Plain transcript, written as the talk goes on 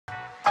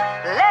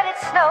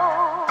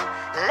snow,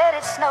 let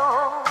it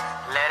snow,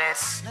 let it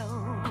snow.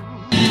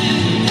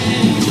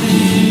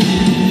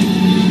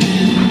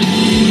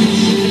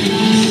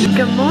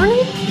 Good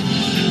morning.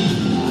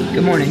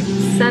 Good morning.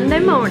 Sunday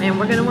morning.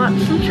 We're gonna watch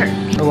some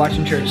church. We're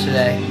watching church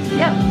today.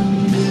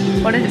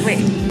 Yep. What is it? Wait.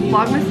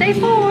 Vlogmas day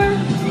 4.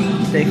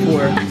 Day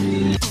 4.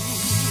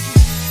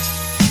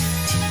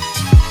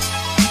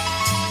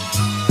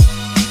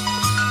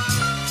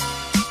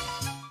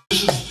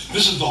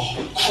 This is the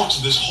crux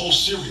of this whole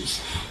series.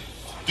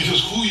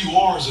 Because who you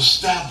are is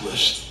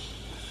established.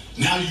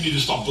 Now you need to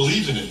start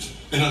believing it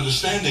and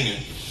understanding it.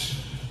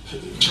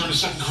 Turn to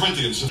 2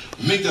 Corinthians.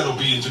 Make that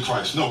obedient to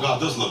Christ. No, God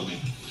does love me.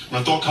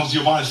 When a thought comes to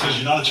your mind and says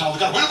you're not a child of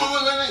God, wait,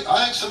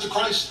 I accepted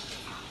Christ.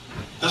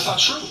 That's not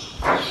true.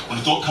 When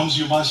a thought comes to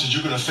your mind and says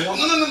you're going to fail,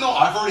 no,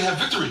 I've already had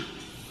victory.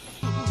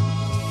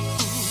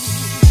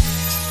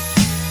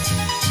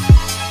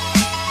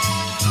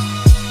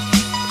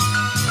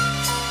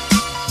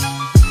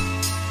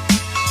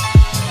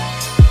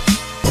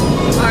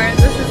 Alright,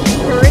 this is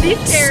pretty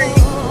scary.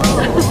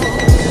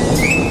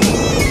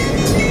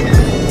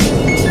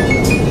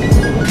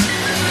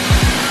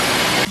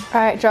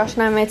 Alright, Josh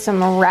and I made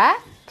some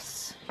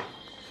wraps.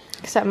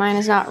 Except mine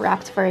is not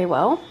wrapped very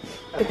well.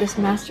 Look at this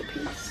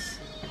masterpiece.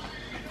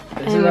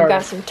 And we've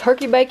got some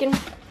turkey bacon.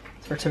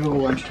 It's our typical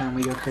lunchtime.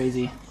 We go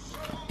crazy.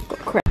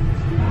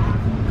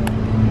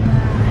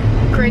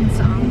 Great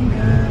song.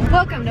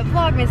 Welcome to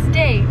Vlogmas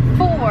Day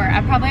 4.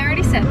 I probably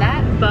already said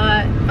that,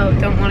 but oh,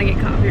 don't want to get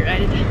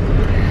copyrighted.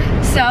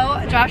 So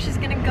Josh is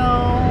gonna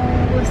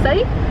go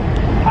study.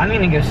 I'm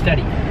gonna go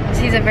study.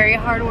 He's a very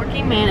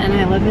hardworking man, and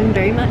I love him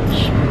very much.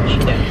 She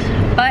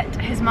does. But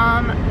his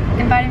mom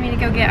invited me to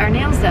go get our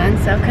nails done,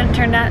 so couldn't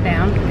turn that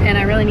down. And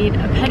I really need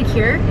a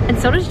pedicure, and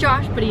so does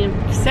Josh. But he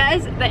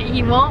says that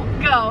he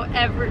won't go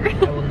ever. I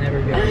will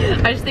never go.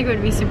 I just think it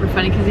would be super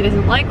funny because he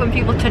doesn't like when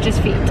people touch his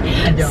feet.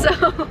 I don't. So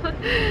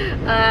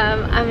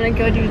I'm gonna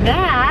go do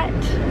that,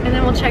 and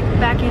then we'll check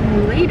back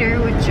in later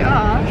with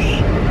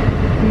Josh.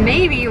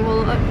 Maybe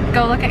we'll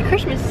go look at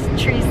Christmas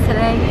trees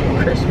today.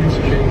 Christmas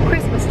tree.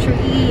 Christmas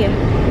tree.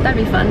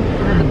 That'd be fun.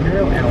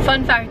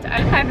 Fun fact,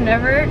 I've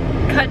never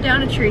cut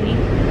down a tree.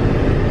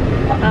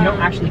 You don't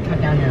actually cut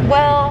down your own tree.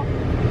 Well,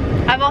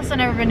 I've also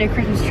never been to a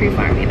Christmas tree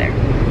farm either.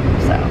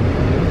 So,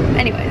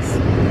 anyways.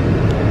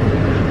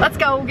 Let's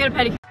go, we'll get a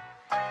pedicure.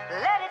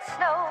 Let it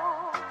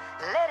snow,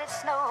 let it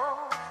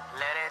snow,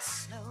 let it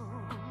snow.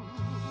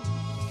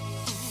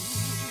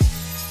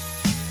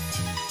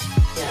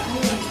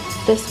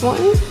 This one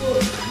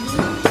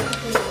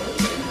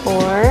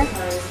or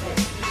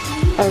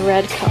a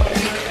red color.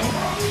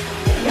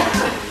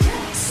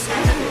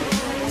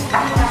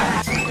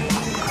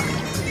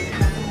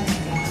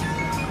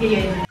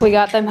 We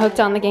got them hooked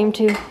on the game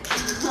too.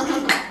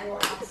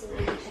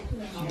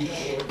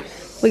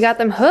 We got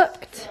them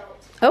hooked.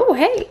 Oh,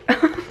 hey.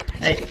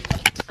 Hey.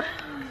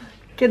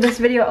 Give this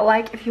video a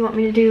like if you want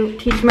me to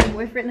teach my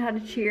boyfriend how to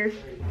cheer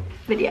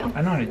video.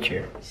 I know how to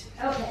cheer.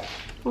 Okay.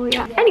 Oh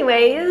yeah.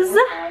 Anyways,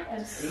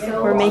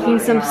 we're making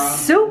some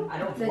soup.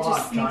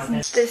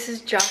 This is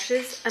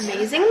Josh's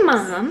amazing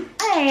mom.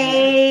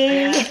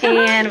 Hey!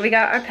 And we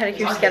got our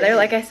pedicures together,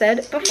 like I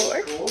said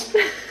before.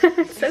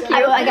 So cute.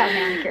 I got a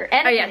manicure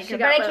and Oh, yeah, pedicure, she but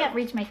got I both. can't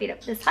reach my feet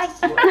up this high.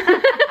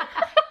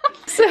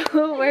 So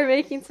we're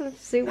making some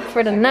soup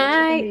for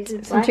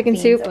tonight, some chicken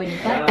soup,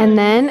 and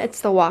then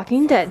it's the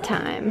Walking Dead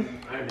time.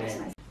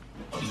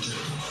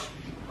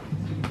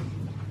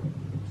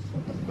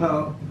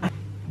 Oh.